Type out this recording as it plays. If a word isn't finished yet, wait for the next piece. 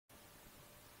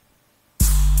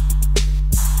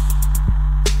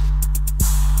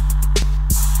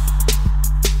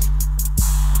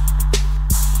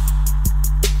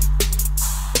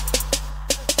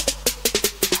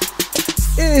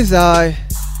is I,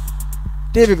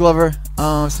 David Glover,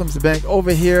 Slims the Bank,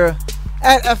 over here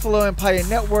at FLO Empire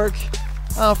Network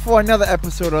for another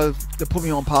episode of the Put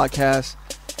Me On podcast.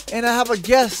 And I have a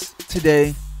guest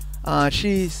today.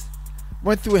 She's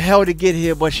went through hell to get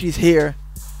here, but she's here.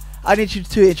 I need you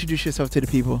to introduce yourself to the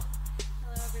people.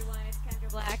 Hello everyone, it's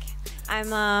Kendra Black.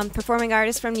 I'm a performing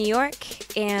artist from New York,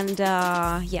 and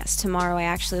yes, tomorrow I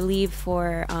actually leave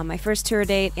for my first tour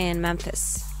date in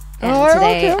Memphis. And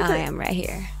today I am right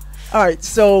here. Alright,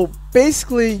 so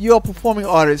basically you're a performing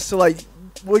artist. So like,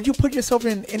 would you put yourself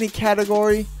in any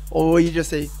category, or would you just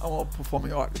say, I'm a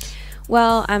performing artist?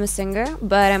 Well, I'm a singer,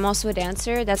 but I'm also a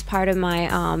dancer. That's part of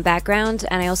my background,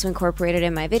 and I also incorporate it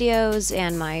in my videos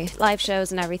and my live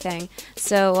shows and everything.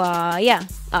 So yeah,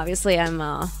 obviously I'm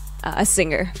a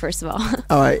singer, first of all.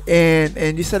 Alright,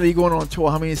 and you said that you're going on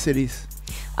tour. How many cities?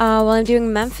 Well, I'm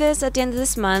doing Memphis at the end of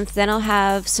this month. Then I'll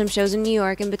have some shows in New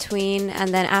York in between,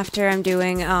 and then after I'm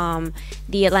doing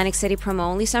the Atlantic City promo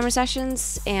only summer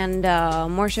sessions, and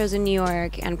more shows in New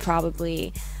York, and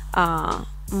probably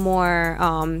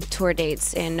more tour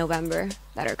dates in November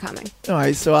that are coming. All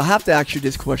right, so I have to ask you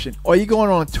this question: are you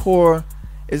going on a tour?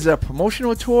 Is it a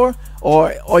promotional tour,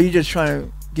 or are you just trying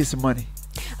to get some money?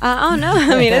 Oh no,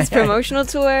 I mean, it's promotional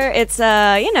tour. It's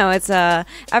you know, it's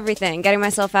everything. Getting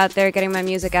myself out there, getting my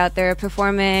music out there,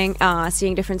 performing,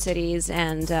 seeing different cities,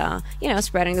 and you know,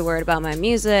 spreading the word about my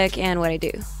music and what I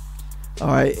do. All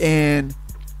right, and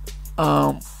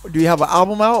do you have an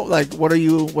album out? Like, what are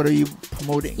you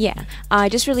promoting? Yeah, I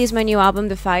just released my new album,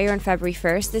 The Fire, on February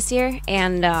 1st this year,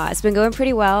 and it's been going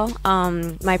pretty well.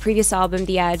 My previous album,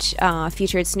 The Edge,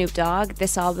 featured Snoop Dogg.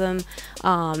 This album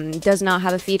does not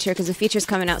have a feature because the feature's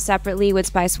coming out separately with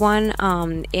Spice One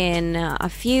in a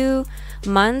few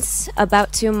months,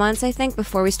 about 2 months I think,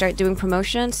 before we start doing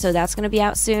promotion. So that's going to be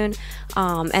out soon.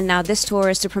 And now this tour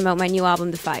is to promote my new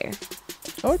album, The Fire.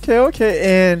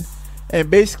 Okay, and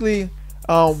basically,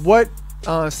 what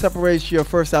separates your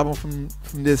first album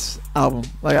from this album?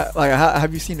 Like,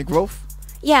 have you seen the growth?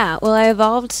 Yeah, well, I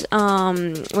evolved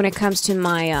when it comes to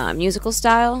my musical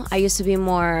style. I used to be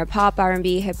more pop,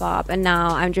 R&B, hip-hop, and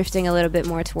now I'm drifting a little bit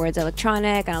more towards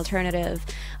electronic and alternative.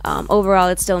 Overall,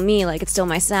 it's still me, like it's still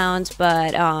my sound,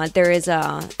 but there is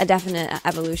a definite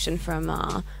evolution from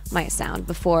my sound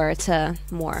before to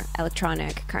more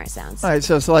electronic current sounds. All right,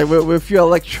 so like with your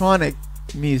electronic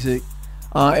music,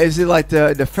 is it like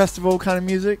the festival kind of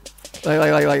music,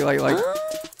 like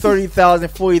 30,000,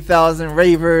 40,000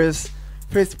 ravers,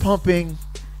 fist pumping?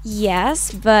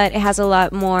 Yes, but it has a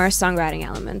lot more songwriting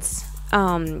elements.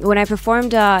 When I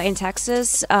performed in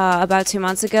Texas about 2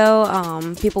 months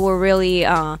ago, people were really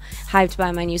hyped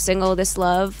by my new single, This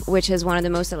Love, which is one of the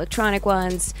most electronic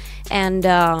ones. And,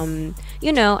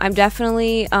 you know, I'm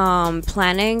definitely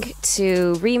planning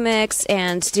to remix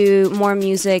and do more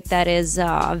music that is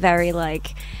very,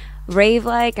 like,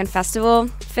 rave-like and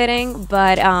festival-fitting,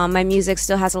 but my music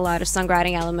still has a lot of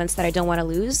songwriting elements that I don't want to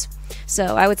lose.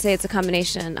 So I would say it's a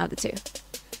combination of the two.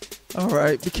 All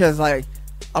right, because, like,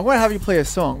 I'm going to have you play a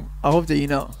song. I hope that you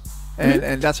know.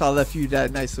 And that's why I left you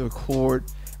that nice little chord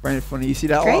right in front of you. You see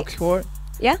that aux chord?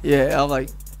 Yeah. Yeah, I'm like,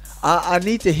 I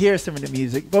need to hear some of the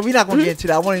music. But we're not going to get into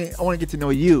that. I want to get to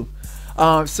know you.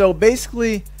 So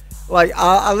basically, like,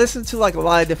 I listen to, like, a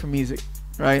lot of different music,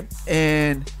 right?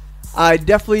 And I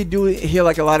definitely do hear,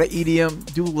 like, a lot of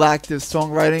EDM. Do lack the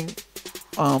songwriting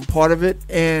part of it.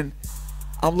 And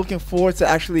I'm looking forward to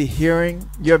actually hearing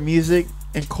your music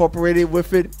incorporated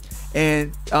with it.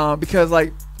 And because,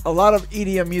 like, a lot of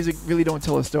EDM music really don't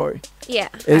tell a story. Yeah,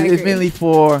 it's mainly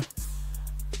for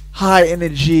high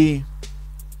energy,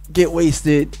 get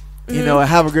wasted, you know,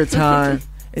 have a good time,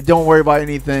 and don't worry about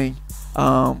anything,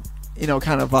 you know,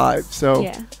 kind of vibe. So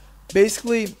yeah.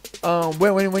 Basically,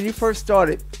 when you first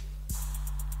started,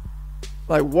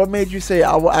 like, what made you say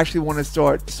I will actually want to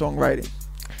start songwriting?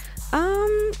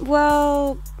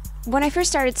 Well, when I first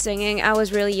started singing, I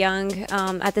was really young.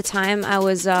 At the time, I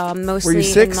was mostly Were you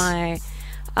 6? in my.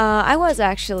 I was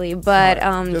actually, but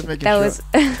that sure. was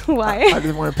why. I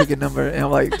just want to pick a number, and I'm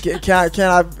like, can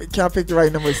I pick the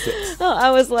right number? 6. Oh,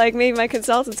 I was like, maybe my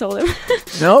consultant told him.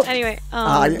 Nope. Anyway,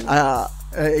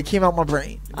 it came out my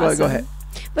brain. Awesome. Go ahead.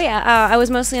 But yeah, I was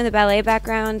mostly in the ballet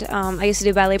background. I used to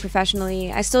do ballet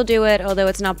professionally. I still do it, although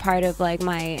it's not part of like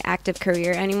my active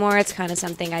career anymore. It's kind of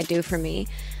something I do for me.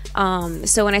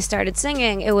 So when I started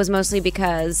singing, it was mostly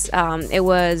because it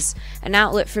was an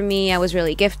outlet for me. I was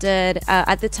really gifted.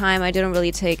 At the time, I didn't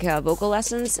really take vocal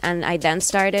lessons, and I then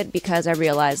started because I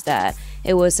realized that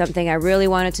it was something I really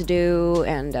wanted to do,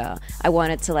 and I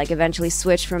wanted to like eventually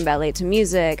switch from ballet to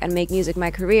music and make music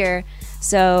my career.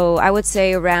 So I would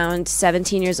say around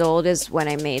 17 years old is when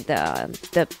I made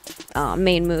the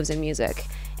main moves in music,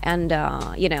 and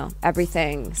you know,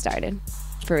 everything started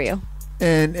for real.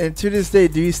 And to this day,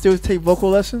 do you still take vocal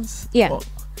lessons? Yeah. Well,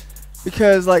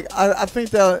 because like I think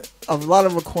that a lot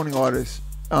of recording artists,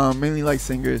 mainly like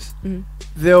singers,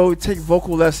 they'll take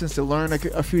vocal lessons to learn like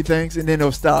a few things, and then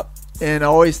they'll stop. And I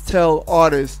always tell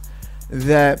artists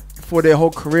that for their whole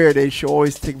career, they should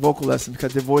always take vocal lessons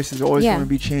because their voice is always going to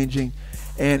be changing,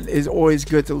 and it's always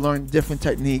good to learn different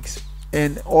techniques.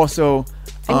 And also,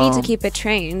 I need to keep it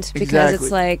trained because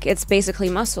it's like, it's basically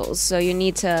muscles. So you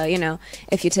need to, you know,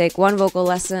 if you take one vocal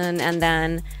lesson and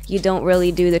then you don't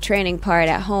really do the training part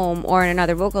at home or in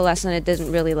another vocal lesson, it doesn't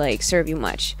really like serve you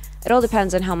much. It all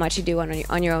depends on how much you do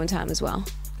on your own time as well.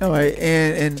 All right.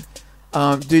 And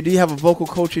do you have a vocal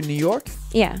coach in New York?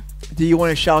 Yeah. Do you want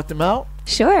to shout them out?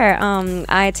 Sure.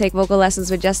 I take vocal lessons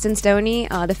with Justin Stoney,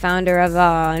 the founder of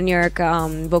New York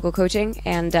Vocal Coaching,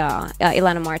 and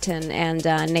Ilana Martin and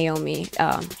Naomi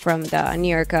from the New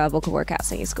York Vocal Workout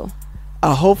Singing School.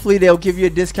 Hopefully they'll give you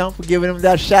a discount for giving them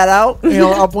that shout out, you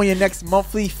know, up on your next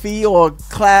monthly fee or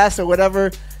class or whatever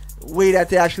way that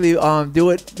they actually do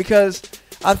it, because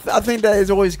I think that it's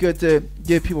always good to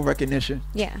give people recognition.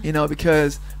 Yeah. You know,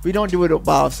 because we don't do it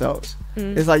by ourselves.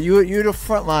 It's like you're the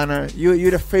frontliner,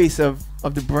 you're the face of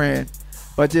the brand,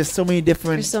 but there's so many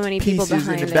different pieces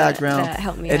in the background that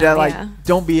help me and that like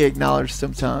don't be acknowledged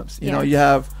sometimes. You know, you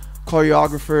have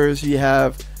choreographers, you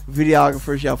have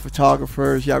videographers, you have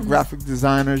photographers, you have graphic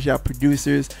designers, you have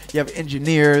producers, you have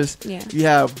engineers, you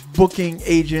have booking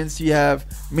agents, you have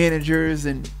managers,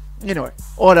 and you know,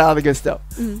 all that other good stuff.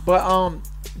 But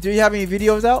do you have any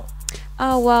videos out?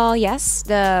 Well, yes.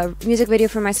 The music video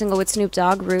for my single with Snoop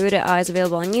Dogg, Rude, is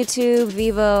available on YouTube,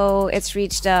 Vivo. It's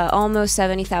reached almost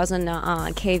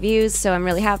 70,000 K views, so I'm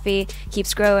really happy.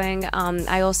 Keeps growing.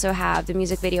 I also have the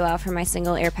music video out for my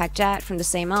single Airpack Jet from the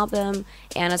same album.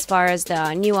 And as far as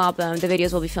the new album, the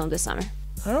videos will be filmed this summer.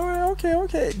 All right,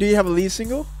 okay. Do you have a lead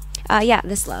single? Yeah,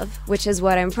 This Love, which is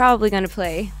what I'm probably going to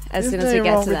play as soon as we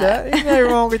get to that. Ain't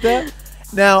nothing wrong with that.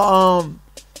 Now,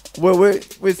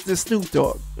 with the Snoop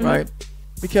Dogg, right?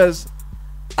 Because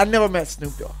I never met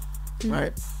Snoop Dogg,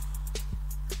 right?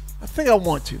 I think I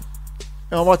want to.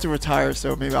 And I want to retire,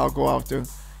 so maybe I'll go out to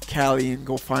Cali and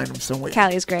go find him somewhere.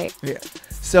 Cali is great. Yeah.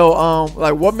 So,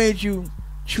 like, what made you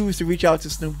choose to reach out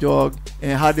to Snoop Dogg,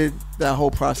 and how did that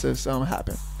whole process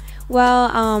happen? Well,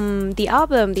 the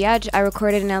album, The Edge, I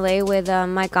recorded in LA with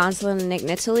Mike Gonsolin and Nick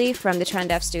Nittoli from the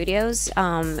Trend F Studios,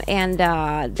 and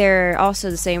they're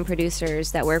also the same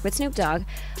producers that work with Snoop Dogg.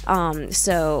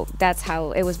 So that's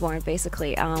how it was born,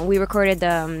 basically. We recorded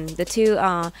the two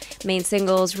main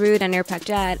singles, Rude and Airpack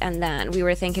Jet, and then we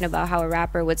were thinking about how a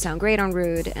rapper would sound great on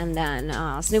Rude, and then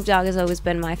Snoop Dogg has always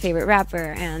been my favorite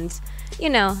rapper, and you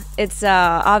know, it's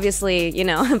obviously, you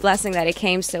know, a blessing that it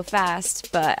came so fast,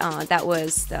 but that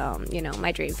was, you know,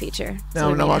 my dream feature.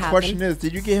 Now my question is,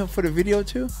 did you get him for the video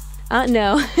too?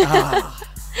 No.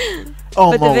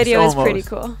 Almost, but the video is pretty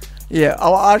cool. Yeah,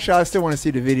 actually, I still want to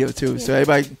see the video too. So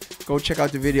everybody, go check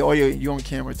out the video. Oh, you're on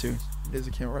camera too. There's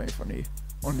a camera right in front of you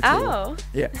on the table. Oh.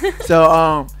 Yeah.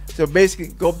 So basically,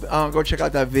 go check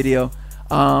out that video.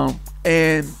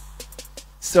 And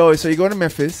so you go to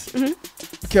Memphis.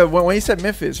 Because when you said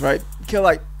Memphis, right? Because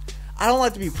like, I don't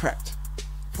like to be prepped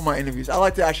for my interviews. I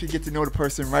like to actually get to know the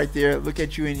person right there, look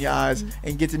at you in your eyes,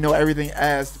 and get to know everything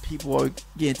as the people are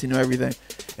getting to know everything.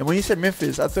 And when you said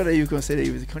Memphis, I thought that you were going to say that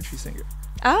he was a country singer.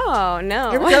 Oh,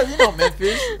 no. Yeah, because, you know,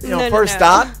 Memphis, you know, first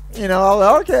stop, you know, I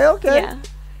was like, okay. Yeah.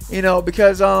 You know,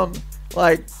 because, do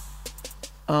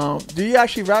you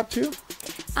actually rap too?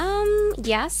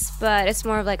 Yes, but it's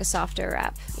more of like a softer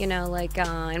rap, you know, like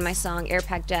in my song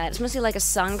Airpack Jet. It's mostly like a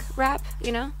sung rap,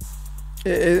 you know?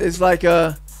 Is it like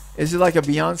a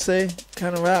Beyonce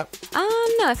kind of rap?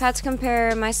 No, if I had to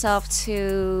compare myself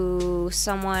to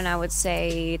someone, I would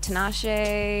say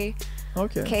Tinashe,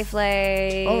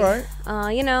 K-Flay. All right.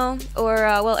 You know, or,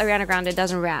 well, Ariana Grande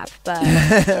doesn't rap, but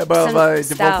but the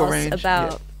styles vocal range.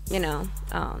 about, you know,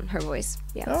 her voice.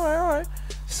 Yeah. All right.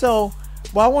 So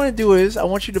what I want to do is I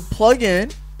want you to plug in.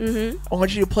 I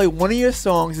want you to play one of your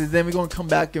songs, and then we're going to come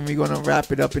back and we're going to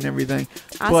wrap it up and everything.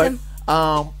 Awesome.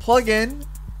 But plug in,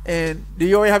 and do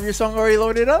you already have your song already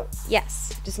loaded up?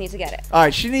 Yes. Just need to get it. All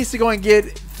right. She needs to go and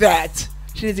get that.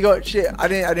 She needs to go. I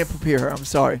didn't prepare her. I'm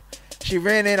sorry. She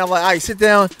ran in. I'm like, all right, sit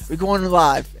down. We're going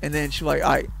live. And then she's like,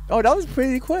 all right. Oh, that was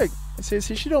pretty quick. See,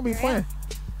 she don't be playing.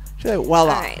 She's like,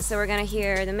 voila. All right. So we're going to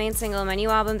hear the main single of my new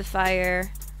album, The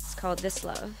Fire. It's called This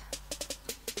Love.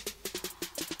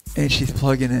 And she's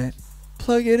plugging in.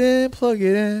 Plug it in, plug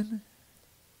it in.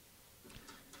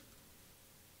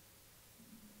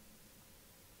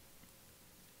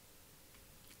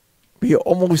 We are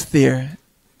almost there.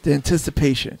 The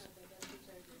anticipation.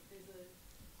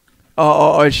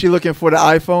 Oh, is she looking for the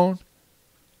iPhone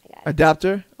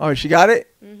adapter? Oh, she got it?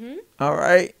 Mm-hmm. All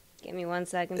right. Give me 1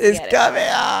 second to It's get coming.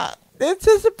 it. The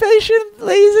anticipation,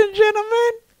 ladies and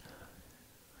gentlemen.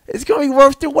 It's going to be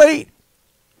worth the wait.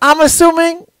 I'm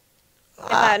assuming. If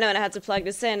I had known I had to plug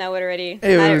this in, I would already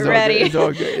It had was it all ready. good. It's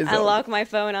all good. It's all Unlock my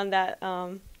phone on that.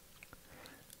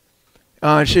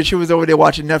 She was over there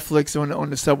watching Netflix on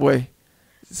the subway,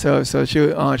 so she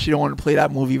don't want to play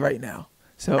that movie right now.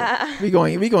 So we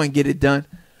going to get it done.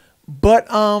 But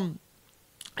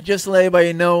just to let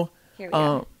everybody know. Here we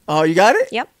go. Oh, you got it?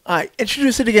 Yep. All right,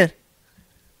 introduce it again.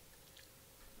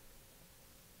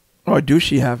 Or do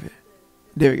she have it?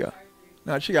 There we go.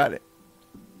 No, she got it.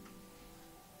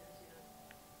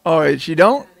 All right, she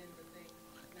don't?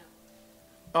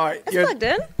 All right. It's plugged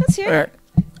in. Let's hear All it.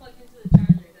 right.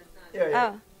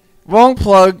 Yeah. Oh, Wrong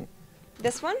plug.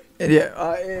 this one?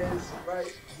 Yeah, is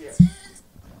right here.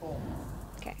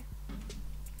 Okay.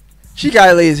 She got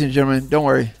it, ladies and gentlemen. Don't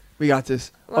worry. We got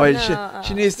this. Well,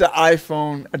 She needs the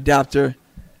iPhone adapter.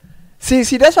 See,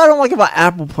 that's what I don't like about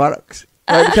Apple products.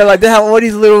 Right? Because like they have all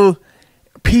these little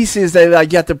pieces that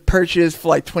like you have to purchase for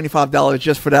like $25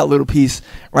 just for that little piece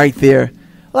right there.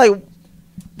 Like,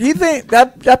 do you think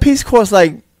that piece costs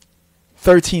like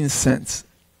 13 cents?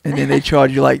 And then they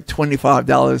charge you like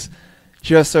 $25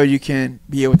 just so you can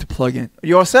be able to plug in.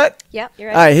 You all set? Yep, you're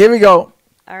All right. right, here we go.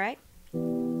 All right.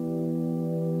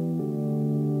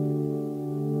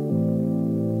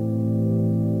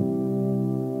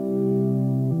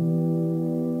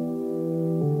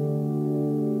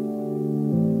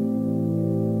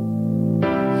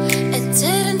 It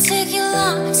didn't take you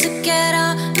long to get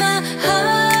on my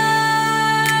heart.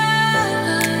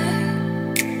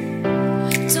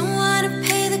 Don't wanna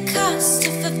pay the cost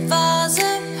if it falls apart.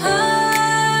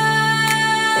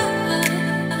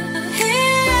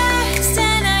 Here,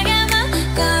 stand again.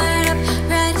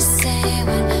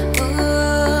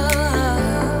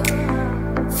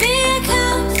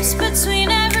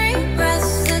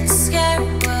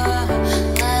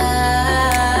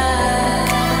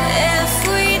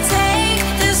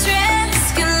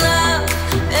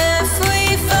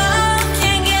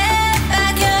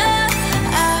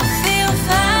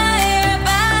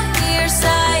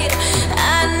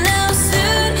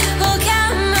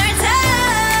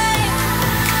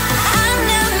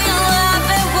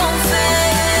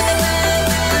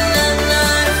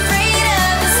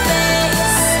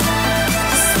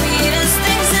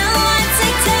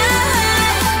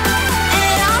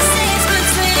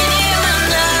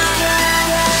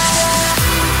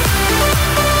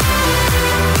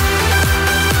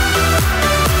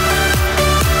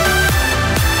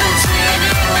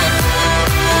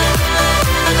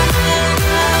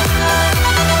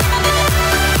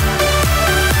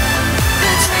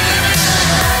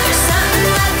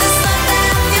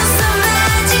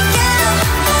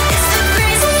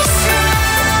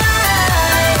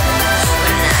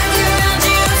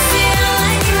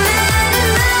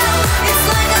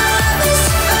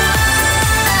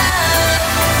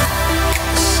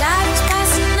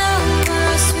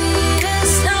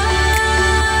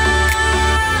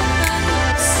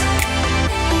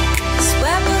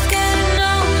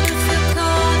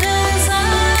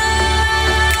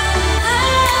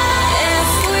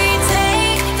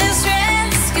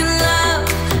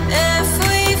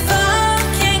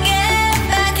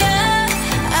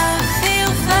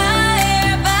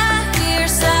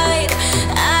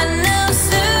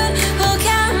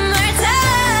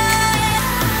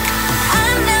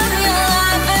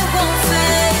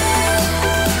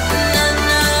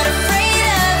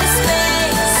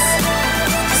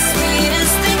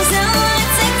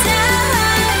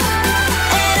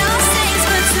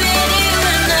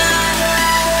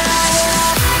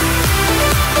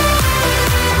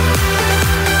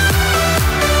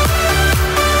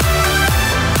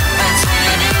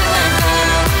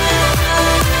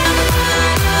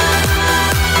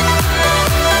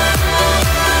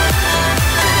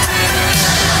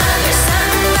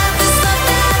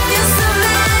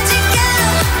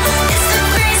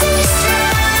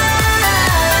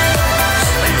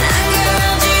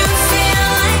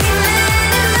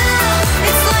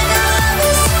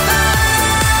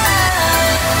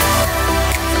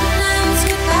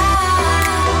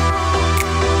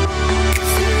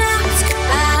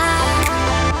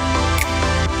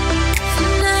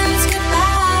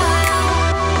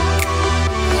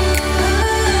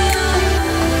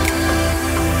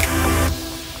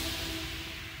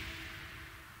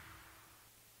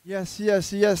 Yes,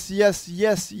 yes, yes, yes,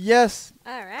 yes, yes.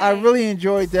 All right. I really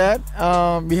enjoyed that.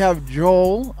 We have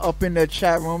Joel up in the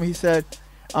chat room. He said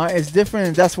it's different,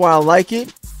 and that's why I like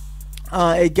it.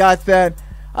 It got that.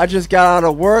 I just got out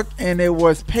of work, and it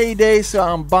was payday, so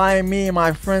I'm buying me and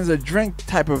my friends a drink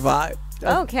type of vibe.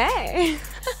 Okay.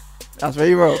 That's what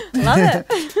he wrote. Love it.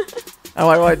 I'm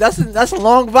like, well, that's a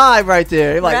long vibe right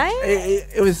there. Like, Right?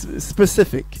 it was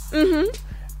specific. Mm-hmm.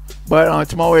 But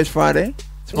tomorrow is Friday.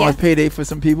 Tomorrow's Yeah. payday for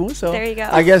some people. So There you go.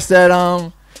 I guess that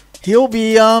he'll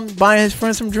be buying his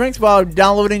friends some drinks while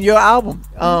downloading your album.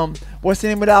 What's the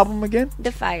name of the album again?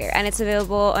 The Fire, and it's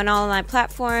available on all online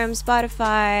platforms: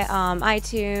 Spotify,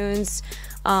 iTunes,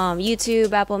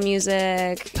 YouTube, Apple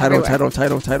Music. Title. The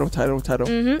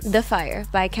Fire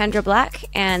by Kendra Black,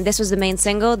 and this was the main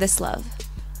single, This Love.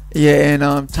 Yeah,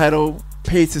 and Title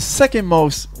pays the second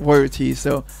most royalties.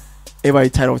 So everybody,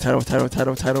 Title.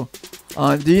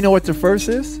 Do you know what the first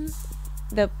is?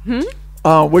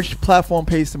 Which platform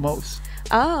pays the most?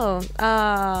 Oh,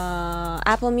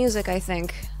 Apple Music, I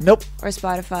think, Nope. or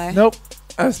Spotify. Nope.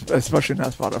 Especially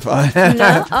not Spotify.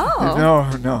 No?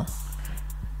 Oh. No.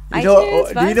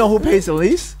 iTunes, Do you know who pays the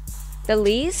least? The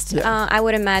least? Yeah. I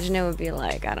would imagine it would be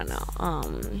like, I don't know,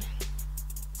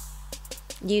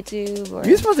 YouTube or...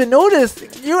 You're supposed to know this.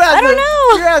 I don't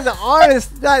know. You as an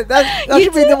artist, that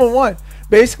should be YouTube? number one.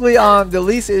 Basically, the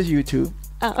least is YouTube.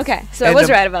 Oh, okay. So I And was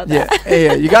right about that.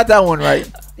 Yeah, you got that one right.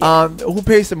 Who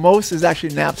pays the most is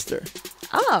actually Napster.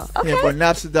 Oh, okay. Yeah, but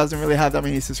Napster doesn't really have that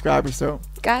many subscribers, so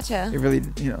Gotcha. it really,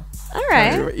 All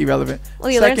right. irrelevant.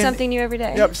 Well, you learn something new every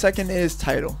day. Yep. Second is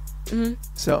Tidal. Mm-hmm.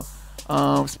 So,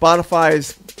 Spotify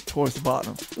is towards the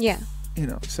bottom. Yeah.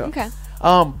 So. Okay.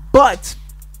 But,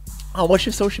 what's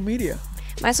your social media?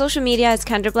 My social media is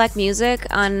Kendra Black Music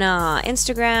on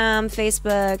Instagram,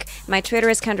 Facebook. My Twitter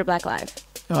is Kendra Black Live.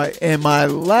 All right. And my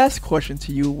last question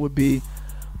to you would be,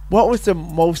 what was the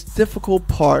most difficult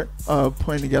part of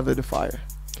putting together the Fire?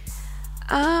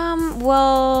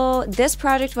 Well, this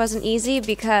project wasn't easy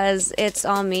because it's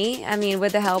all me. I mean,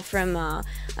 with the help from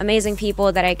amazing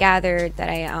people that I gathered, that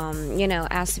I,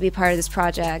 asked to be part of this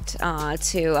project,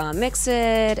 to mix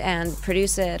it and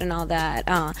produce it and all that,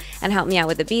 and help me out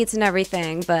with the beats and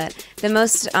everything. But the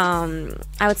most, I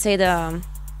would say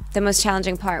the most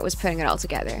challenging part was putting it all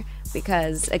together.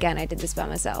 Because again, I did this by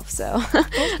myself, so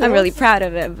I'm really proud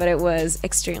of it. But it was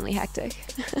extremely hectic.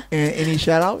 And any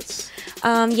shout outs?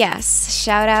 Yes,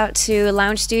 shout out to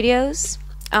Lounge Studios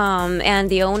and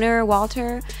the owner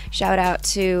Walter. Shout out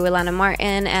to Ilana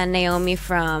Martin and Naomi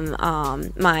from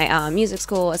my music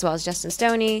school, as well as Justin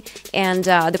Stoney and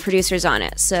the producers on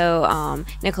it. So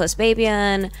Nicholas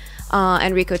Babian,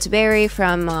 Enrico Tiberi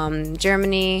from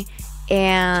Germany,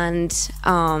 and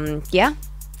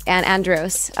and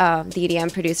Andros, the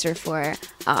EDM producer for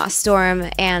Storm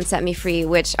and Set Me Free,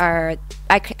 which are,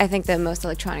 I think, the most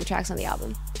electronic tracks on the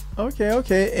album. Okay.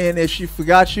 And if she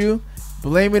forgot you,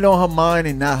 blame it on her mind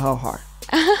and not her heart.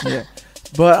 Yeah.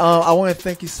 But I want to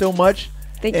thank you so much.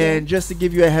 Thank you. And just to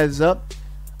give you a heads up,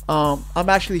 I'm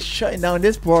actually shutting down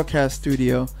this broadcast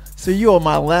studio. So you are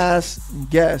my last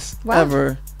guest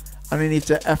ever underneath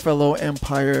the FLO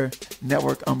Empire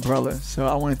Network umbrella. So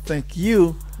I want to thank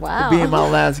you for being my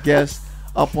last guest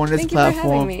up on this Thank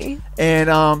platform. you for having me. And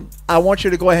I want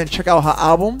you to go ahead and check out her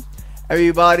album.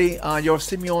 Everybody, you'll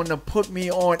see me on the Put Me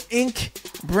On Inc.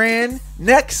 brand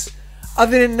next.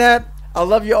 Other than that, I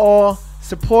love you all.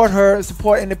 Support her.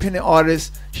 Support independent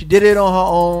artists. She did it on her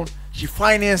own. She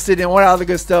financed it and all that other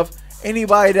good stuff.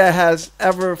 Anybody that has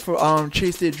ever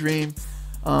chased their dream,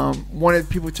 wanted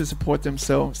people to support them,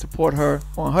 so support her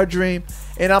on her dream.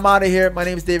 And I'm out of here. My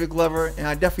name is David Glover, and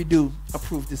I definitely do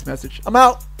approve this message. I'm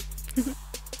out.